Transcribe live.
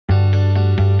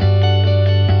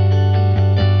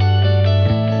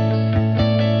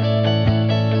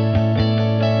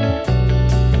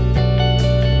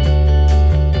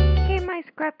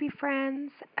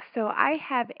friends. So I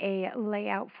have a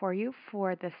layout for you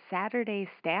for the Saturday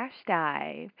Stash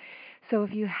Dive. So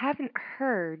if you haven't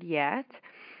heard yet,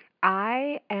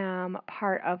 I am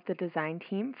part of the design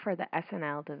team for the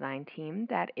SNL Design Team.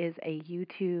 That is a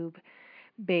YouTube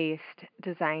based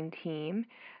design team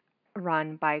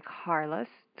run by Carlos,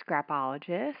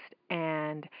 scrapologist,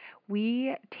 and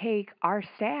we take our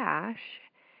stash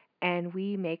and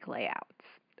we make layouts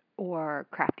or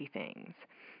crafty things.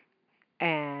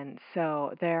 And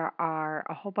so there are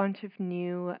a whole bunch of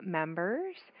new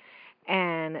members,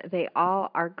 and they all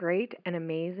are great and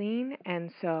amazing.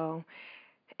 And so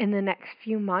in the next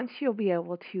few months, you'll be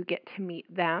able to get to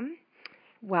meet them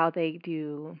while they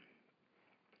do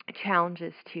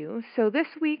challenges too. So this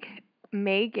week,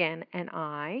 Megan and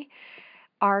I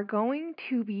are going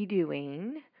to be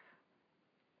doing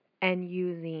and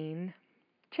using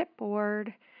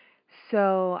Chipboard.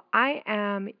 So I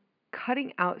am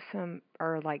cutting out some,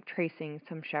 or like tracing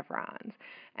some chevrons.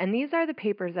 And these are the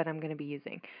papers that I'm going to be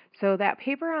using. So that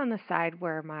paper on the side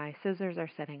where my scissors are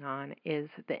sitting on is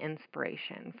the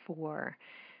inspiration for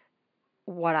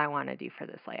what I want to do for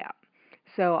this layout.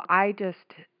 So I just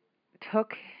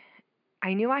took,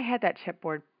 I knew I had that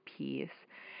chipboard piece,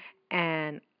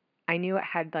 and I knew it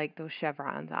had like those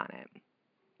chevrons on it,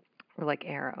 or like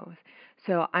arrows.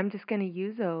 So I'm just going to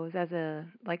use those as a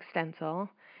like stencil.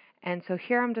 And so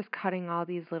here I'm just cutting all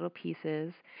these little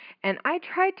pieces. And I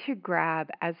tried to grab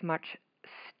as much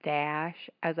stash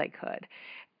as I could,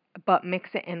 but mix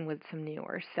it in with some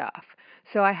newer stuff.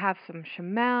 So I have some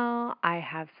Chamel, I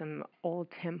have some old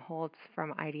Tim Holtz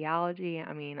from Ideology.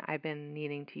 I mean, I've been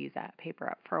needing to use that paper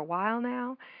up for a while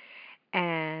now.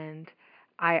 And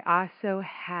I also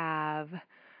have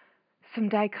some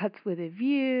die cuts with a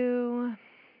view.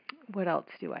 What else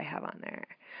do I have on there?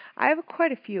 I have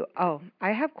quite a few. Oh,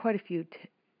 I have quite a few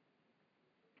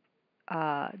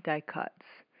die cuts.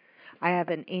 I have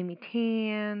an Amy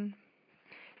Tan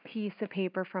piece of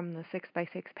paper from the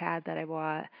 6x6 pad that I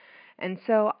bought. And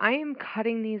so I am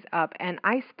cutting these up, and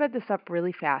I sped this up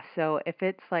really fast. So if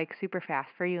it's like super fast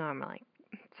for you, I'm like,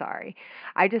 sorry.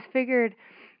 I just figured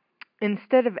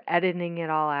instead of editing it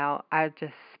all out, I'd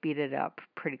just speed it up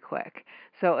pretty quick.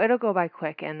 So it'll go by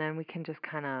quick, and then we can just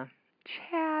kind of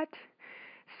chat.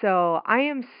 So I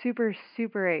am super,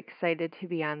 super excited to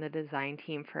be on the design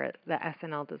team for the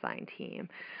SNL Design Team.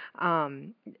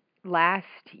 Um, Last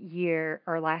year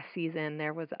or last season,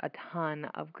 there was a ton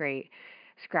of great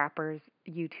scrappers,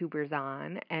 YouTubers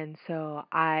on, and so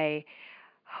I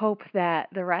hope that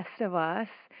the rest of us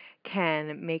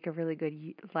can make a really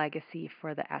good legacy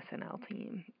for the SNL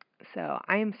team. So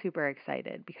I am super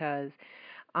excited because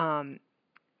um,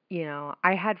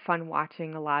 I had fun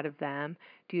watching a lot of them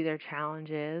do their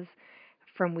challenges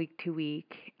from week to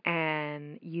week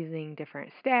and using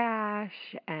different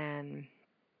stash and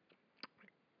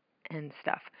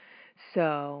stuff.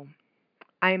 So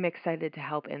I'm excited to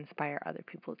help inspire other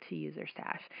people to use their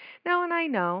stash. Now, and I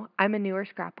know I'm a newer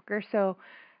scrapbooker, so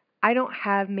I don't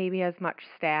have maybe as much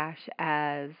stash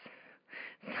as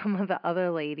some of the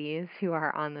other ladies who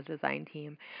are on the design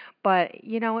team, but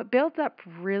it builds up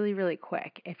really, really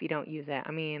quick if you don't use it.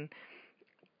 I mean,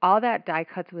 all that die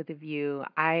cuts with a view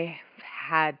I've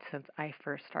had since I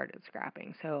first started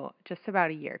scrapping, so just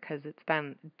about a year, because it's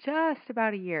been just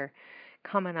about a year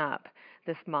coming up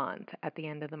this month at the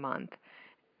end of the month.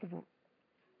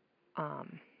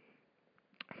 Um,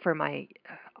 for my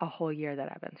a whole year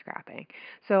that I've been scrapping.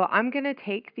 So I'm going to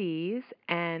take these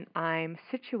and I'm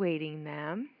situating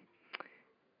them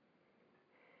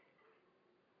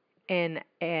in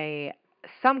a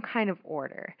some kind of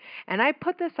order. And I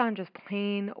put this on just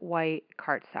plain white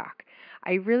cardstock.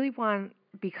 I really want,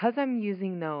 because I'm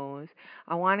using those,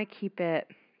 I want to keep it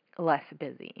less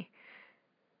busy.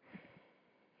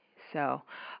 So,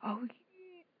 oh,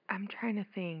 I'm trying to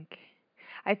think.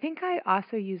 I think I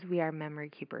also use We Are Memory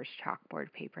Keepers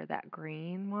chalkboard paper, that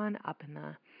green one up in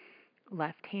the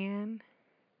left hand.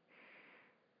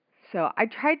 So I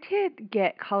tried to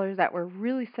get colors that were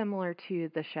really similar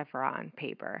to the chevron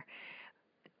paper,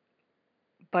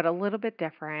 but a little bit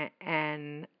different,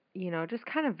 and just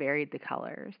kind of varied the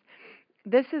colors.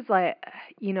 This is like,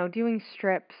 doing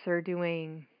strips or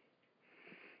doing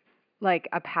like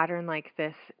a pattern like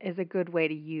this is a good way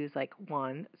to use like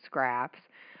one scraps.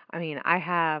 I mean,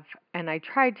 and I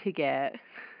tried to get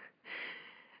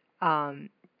um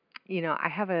I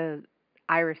have a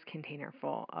iris container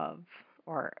full of,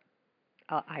 or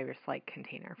a iris like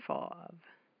container full of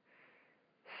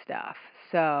stuff.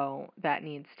 So that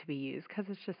needs to be used because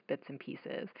it's just bits and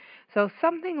pieces. So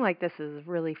something like this is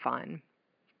really fun.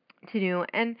 to do.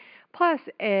 And plus,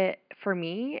 it for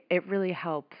me, it really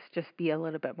helps just be a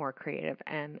little bit more creative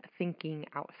and thinking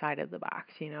outside of the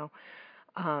box.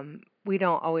 We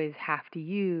don't always have to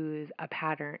use a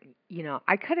pattern.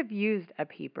 I could have used a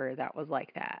paper that was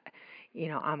like that,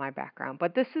 on my background,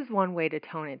 but this is one way to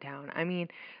tone it down. I mean,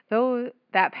 though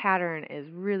that pattern is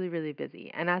really, really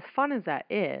busy, and as fun as that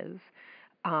is,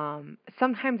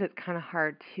 sometimes it's kind of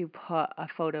hard to put a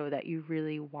photo that you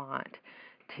really want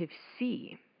to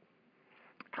see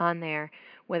on there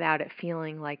without it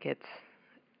feeling like it's,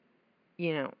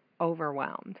 you know,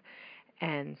 overwhelmed.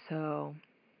 And so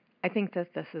I think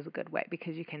that this is a good way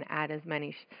because you can add as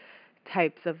many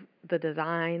types of the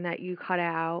design that you cut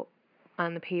out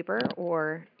on the paper,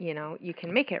 or, you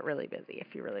can make it really busy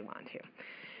if you really want to.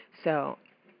 So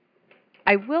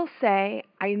I will say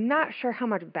I'm not sure how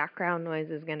much background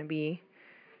noise is going to be,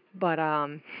 but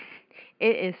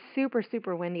it is super,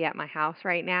 super windy at my house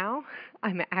right now.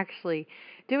 I'm actually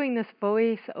doing this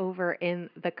voiceover in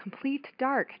the complete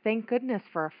dark. Thank goodness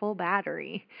for a full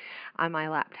battery on my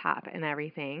laptop and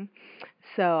everything.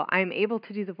 So I'm able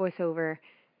to do the voiceover,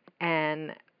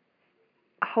 and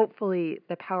hopefully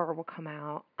the power will come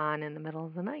out on in the middle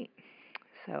of the night.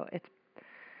 So it's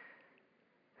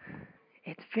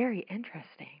very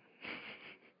interesting.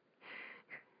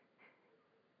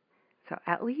 So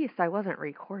at least I wasn't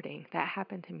recording. That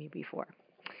happened to me before.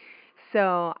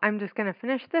 So I'm just going to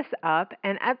finish this up.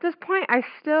 And at this point, I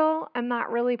still am not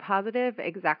really positive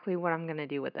exactly what I'm going to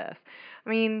do with this. I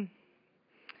mean,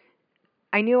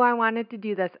 I knew I wanted to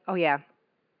do this. Oh, yeah.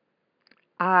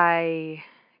 I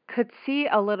could see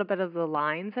a little bit of the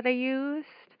lines that I used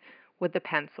with the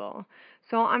pencil.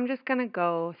 So I'm just going to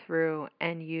go through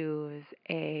and use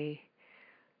a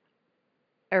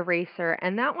eraser.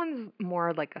 And that one's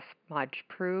more like a smudge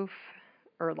proof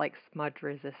or like smudge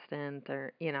resistant,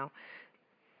 or,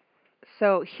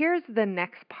 So here's the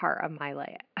next part of my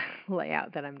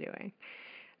layout that I'm doing.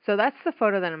 So that's the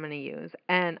photo that I'm going to use.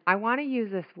 And I want to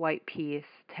use this white piece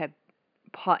to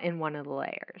put in one of the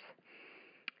layers.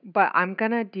 But I'm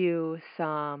going to do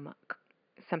some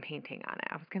painting on it.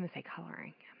 I was going to say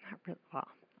coloring. I'm not really, well,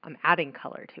 I'm adding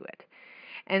color to it.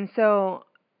 And so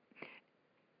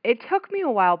it took me a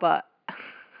while, but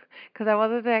because I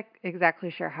wasn't exactly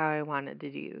sure how I wanted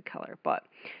to do the color. But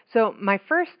so my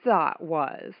first thought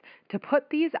was to put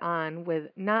these on with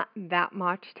not that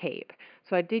much tape.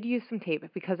 So I did use some tape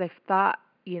because I thought,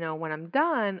 when I'm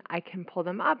done, I can pull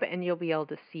them up and you'll be able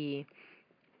to see,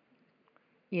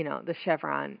 the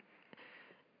chevron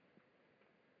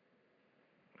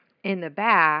in the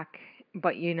back,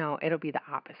 but it'll be the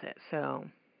opposite. So,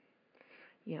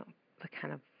 the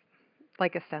kind of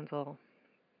like a stencil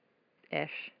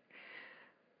ish.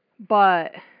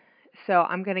 But so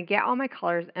I'm going to get all my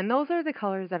colors, and those are the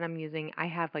colors that I'm using. I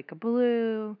have like a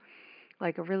blue,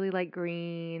 like a really light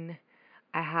green.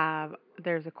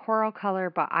 There's a coral color,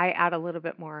 but I add a little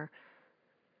bit more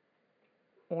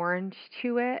orange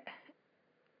to it,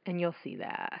 and you'll see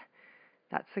that.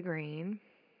 That's the green.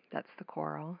 That's the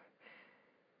coral.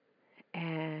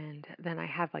 And then I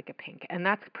have like a pink, and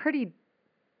that's a pretty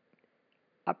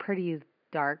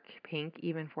dark pink,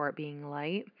 even for it being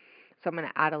light. So I'm going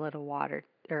to add a little white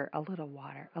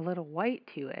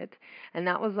to it. And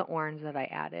that was the orange that I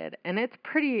added. And it's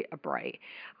pretty bright.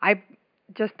 I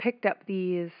just picked up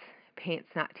these paints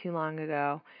not too long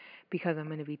ago because I'm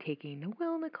going to be taking the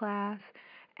Wilna class.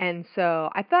 And so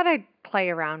I thought I'd play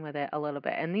around with it a little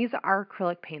bit. And these are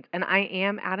acrylic paints. And I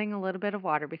am adding a little bit of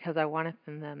water because I want to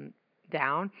thin them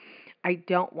down. I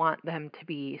don't want them to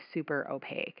be super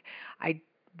opaque. I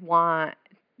want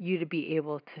you to be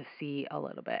able to see a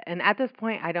little bit. And at this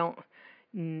point,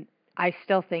 I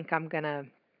still think I'm going to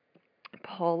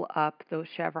pull up those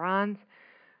chevrons,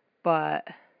 but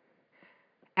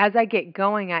as I get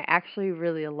going, I actually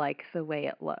really like the way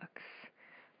it looks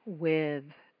with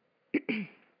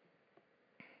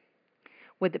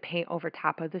with the paint over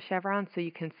top of the chevrons, so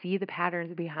you can see the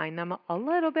patterns behind them a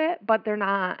little bit, but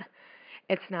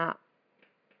it's not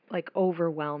like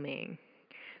overwhelming.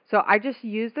 So I just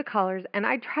used the colors, and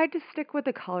I tried to stick with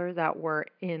the colors that were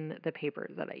in the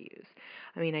papers that I used.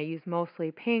 I mean, I used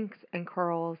mostly pinks and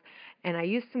corals, and I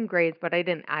used some grays, but I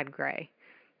didn't add gray.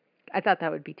 I thought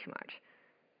that would be too much.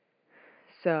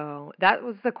 So that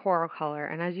was the coral color,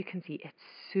 and as you can see, it's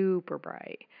super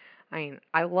bright. I mean,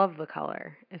 I love the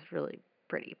color. It's really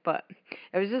pretty, but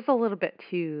it was just a little bit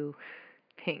too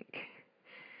pink.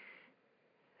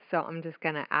 So I'm just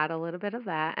going to add a little bit of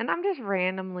that, and I'm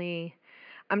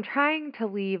trying to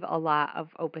leave a lot of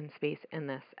open space in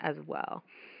this as well,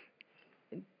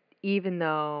 even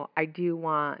though I do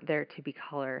want there to be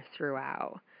color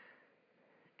throughout.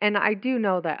 And I do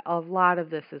know that a lot of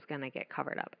this is going to get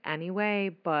covered up anyway,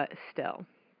 but still.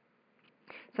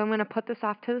 So I'm going to put this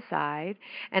off to the side.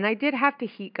 And I did have to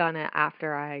heat gun it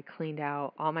after I cleaned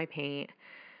out all my paint.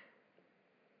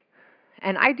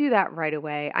 And I do that right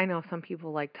away. I know some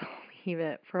people like to leave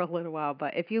it for a little while,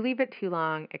 but if you leave it too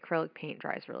long, acrylic paint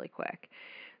dries really quick.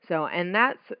 So, and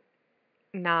that's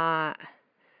not,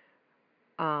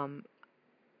 um,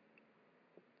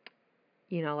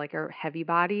 like a heavy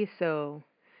body, so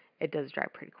it does dry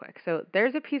pretty quick. So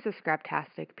there's a piece of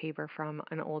scraptastic paper from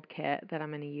an old kit that I'm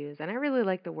going to use, and I really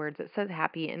like the words. It says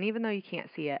happy, and even though you can't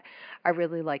see it, I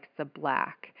really like the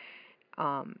black.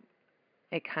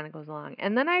 It kind of goes along.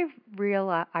 And then I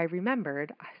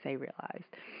remembered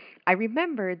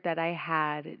that I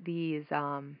had these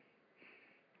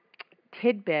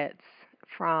tidbits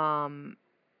from,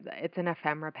 it's an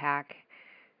ephemera pack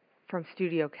from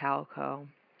Studio Calico.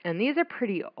 And these are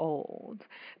pretty old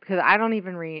because I don't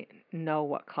even know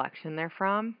what collection they're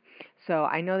from. So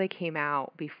I know they came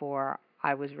out before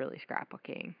I was really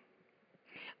scrapbooking.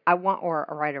 Or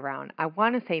right around. I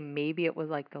want to say maybe it was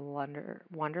like the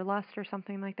Wonderlust or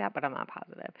something like that, but I'm not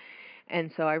positive.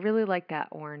 And so I really like that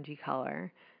orangey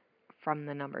color from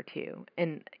the number 2.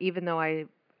 And even though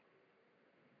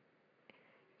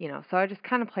so I just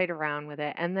kind of played around with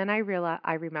it. And then I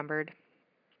remembered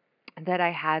that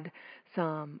I had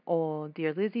some old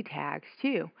Dear Lizzie tags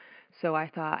too. So I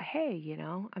thought, hey,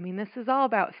 this is all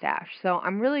about stash. So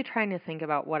I'm really trying to think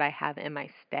about what I have in my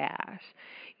stash.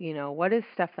 What is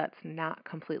stuff that's not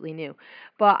completely new.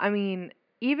 But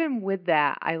even with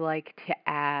that, I like to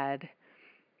add,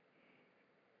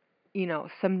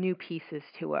 some new pieces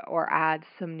to it or add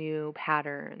some new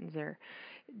patterns, or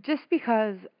just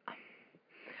because,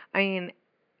 even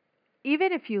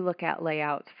if you look at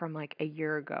layouts from like a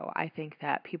year ago, I think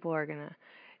that people are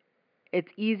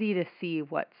it's easy to see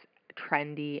what's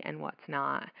trendy and what's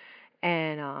not.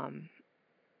 And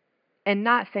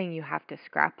not saying you have to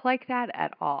scrap like that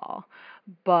at all,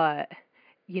 but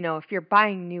if you're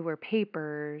buying newer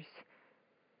papers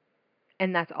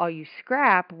and that's all you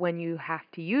scrap, when you have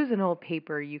to use an old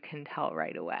paper, you can tell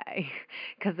right away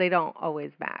because they don't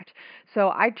always match. So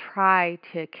I try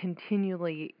to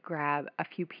continually grab a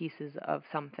few pieces of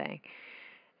something,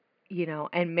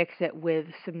 and mix it with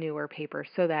some newer paper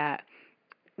so that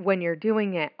when you're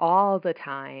doing it all the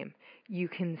time, you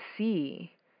can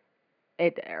see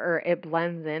it, or it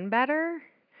blends in better.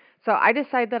 So I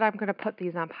decided that I'm going to put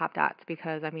these on pop dots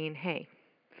because, hey,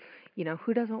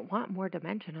 who doesn't want more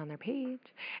dimension on their page?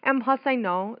 And plus I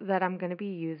know that I'm going to be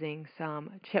using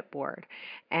some chipboard,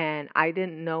 and I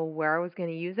didn't know where I was going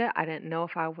to use it. I didn't know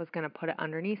if I was going to put it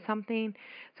underneath something.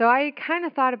 So I kind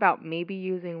of thought about maybe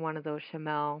using one of those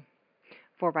Chamel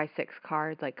 4x6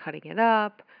 cards, like cutting it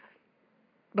up,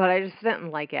 but I just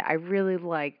didn't like it. I really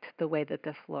liked the way that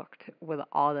this looked with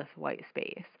all this white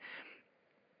space.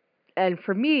 And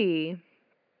for me,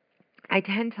 I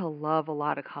tend to love a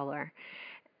lot of color.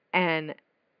 And,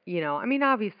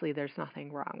 obviously there's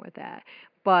nothing wrong with that.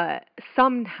 But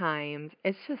sometimes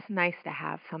it's just nice to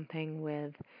have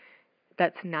something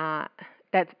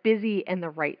that's busy in the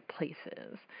right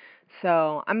places.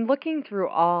 So I'm looking through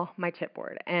all my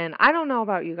chipboard, and I don't know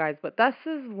about you guys, but this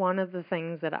is one of the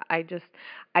things that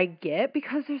I get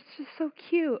because it's just so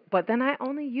cute. But then I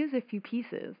only use a few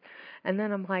pieces, and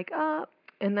then I'm like,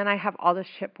 and then I have all this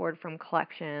chipboard from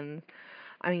collections.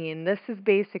 This is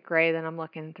basic gray that I'm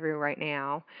looking through right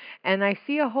now, and I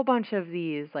see a whole bunch of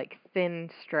these like thin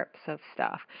strips of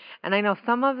stuff. And I know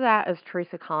some of that is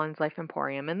Teresa Collins' Life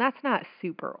Emporium, and that's not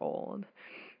super old.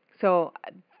 So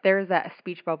there's that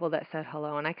speech bubble that said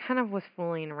hello, and I kind of was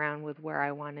fooling around with where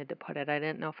I wanted to put it. I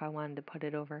didn't know if I wanted to put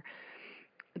it over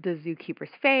the zookeeper's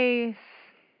face.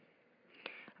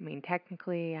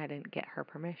 Technically, I didn't get her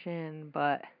permission,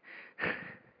 but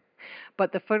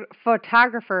but the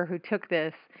photographer who took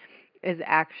this is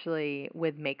actually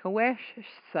with Make-A-Wish,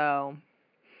 so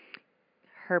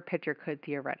her picture could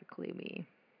theoretically be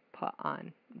put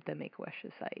on the Make-A-Wish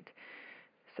site.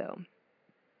 So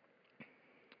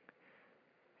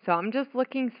I'm just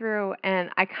looking through, and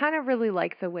I kind of really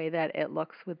like the way that it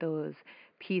looks with those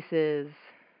pieces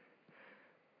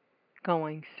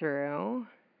going through.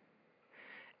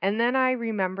 And then I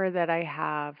remember that I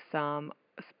have some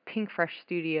Pink Fresh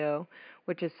Studio,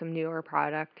 which is some newer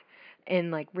product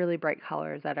in like really bright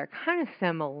colors that are kind of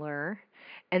similar.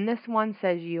 And this one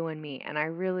says You and Me, and I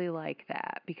really like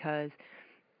that because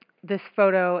this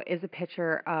photo is a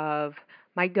picture of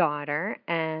my daughter,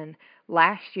 and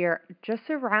last year, just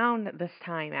around this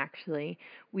time actually,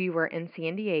 we were in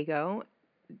San Diego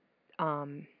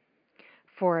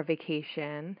for a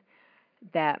vacation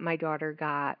that my daughter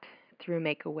got through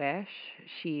Make-A-Wish,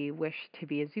 she wished to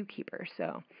be a zookeeper.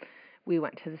 So we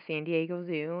went to the San Diego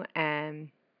Zoo and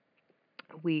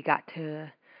we got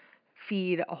to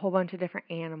feed a whole bunch of different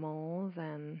animals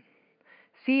and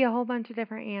see a whole bunch of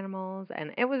different animals.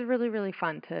 And it was really, really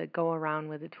fun to go around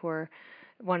with a tour,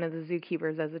 one of the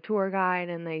zookeepers as a tour guide,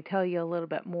 and they tell you a little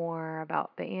bit more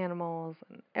about the animals.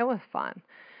 And it was fun.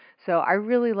 So I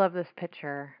really love this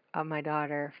picture of my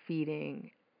daughter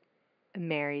feeding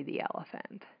Mary the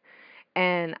elephant.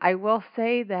 And I will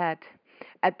say that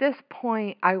at this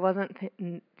point, I wasn't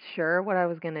sure what I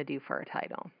was going to do for a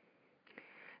title.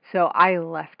 So I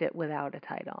left it without a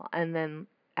title. And then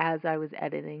as I was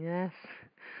editing this,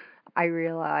 I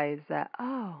realized that,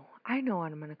 oh, I know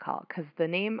what I'm going to call it, because the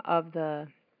name of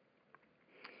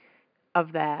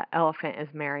that elephant is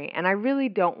Mary, and I really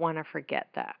don't want to forget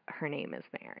that her name is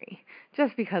Mary,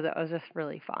 just because it was just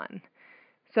really fun.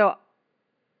 So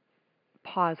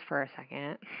pause for a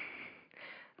second.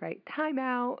 Right, time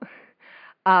out.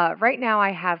 Right now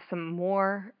I have some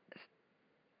more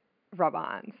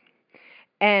rub-ons.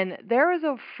 And there was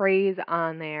a phrase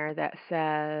on there that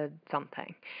said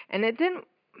something. And it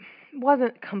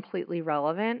wasn't completely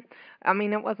relevant. I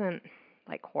mean, it wasn't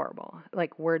like horrible,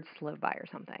 like words slid by or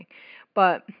something.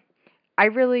 But I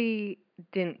really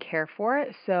didn't care for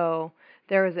it. So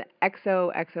there was an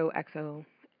XOXOXO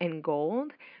in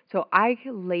gold. So I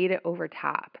laid it over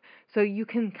top. So you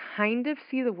can kind of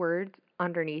see the words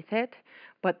underneath it,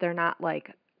 but they're not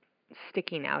like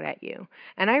sticking out at you.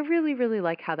 And I really, really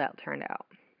like how that turned out.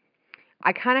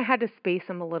 I kind of had to space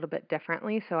them a little bit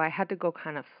differently, so I had to go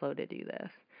kind of slow to do this.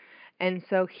 And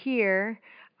so here,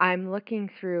 I'm looking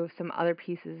through some other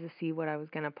pieces to see what I was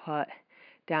going to put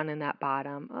down in that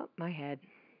bottom. Oh, my head,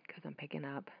 because I'm picking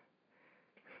up.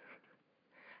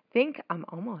 I think I'm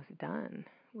almost done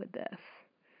with this.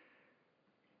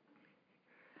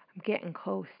 I'm getting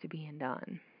close to being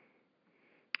done.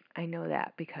 I know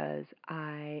that because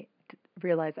I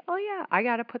realized, oh yeah, I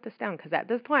got to put this down, because at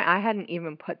this point I hadn't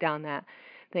even put down that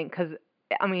thing, because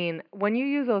I mean, when you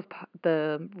use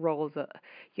the rolls,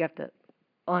 you have to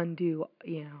undo,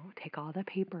 take all the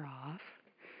paper off.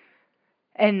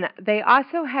 And they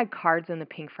also had cards in the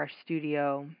Pink Fresh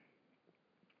Studio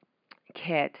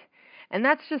kit, and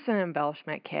that's just an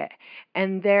embellishment kit.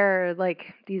 And they're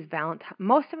like these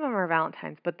most of them are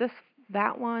Valentine's, but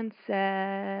that one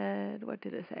said, what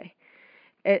did it say?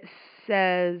 It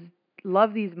says,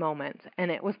 love these moments, and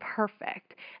it was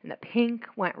perfect. And the pink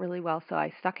went really well, so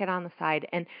I stuck it on the side.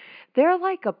 And they're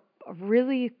like a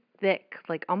really thick,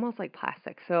 like almost like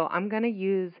plastic. So I'm going to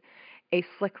use a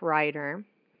Slick Writer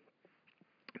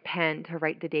pen to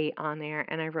write the date on there,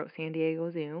 and I wrote San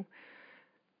Diego Zoo.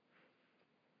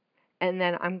 And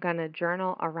then I'm going to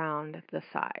journal around the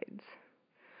sides.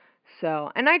 So,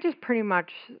 and I just pretty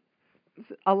much,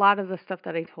 a lot of the stuff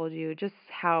that I told you, just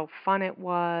how fun it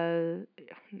was.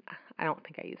 I don't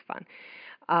think I used fun.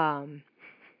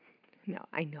 No,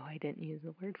 I know I didn't use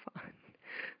the word fun.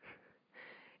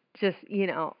 Just,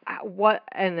 what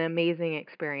an amazing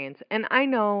experience. And I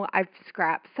know I've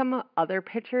scrapped some other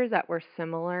pictures that were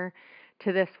similar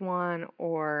to this one,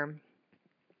 or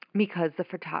because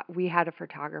we had a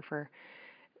photographer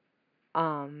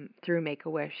through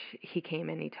Make-A-Wish. He came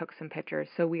and he took some pictures.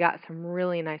 So we got some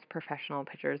really nice professional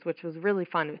pictures, which was really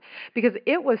fun, because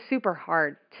it was super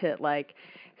hard to like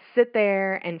sit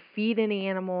there and feed an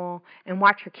animal and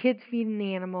watch your kids feed an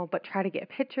animal, but try to get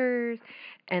pictures.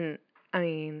 And I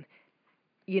mean,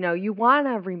 you want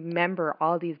to remember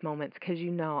all these moments, because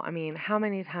how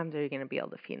many times are you going to be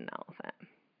able to feed an elephant?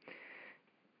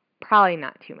 Probably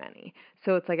not too many.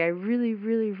 So it's like I really,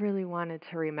 really, really wanted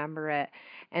to remember it.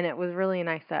 And it was really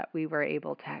nice that we were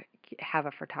able to have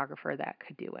a photographer that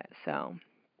could do it. So,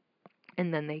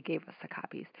 and then they gave us the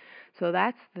copies. So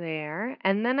that's there.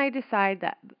 And then I decided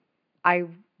that I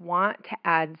want to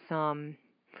add some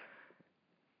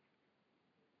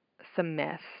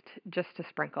mist just to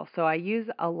sprinkle. So I use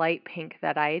a light pink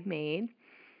that I had made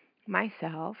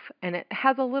myself, and it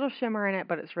has a little shimmer in it,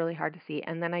 but it's really hard to see.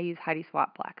 And then I use Heidi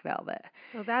Swap Black Velvet.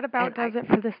 So that about does it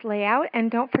for this layout.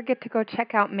 And don't forget to go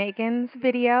check out Megan's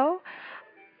video.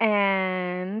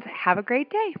 And have a great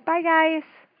day. Bye, guys.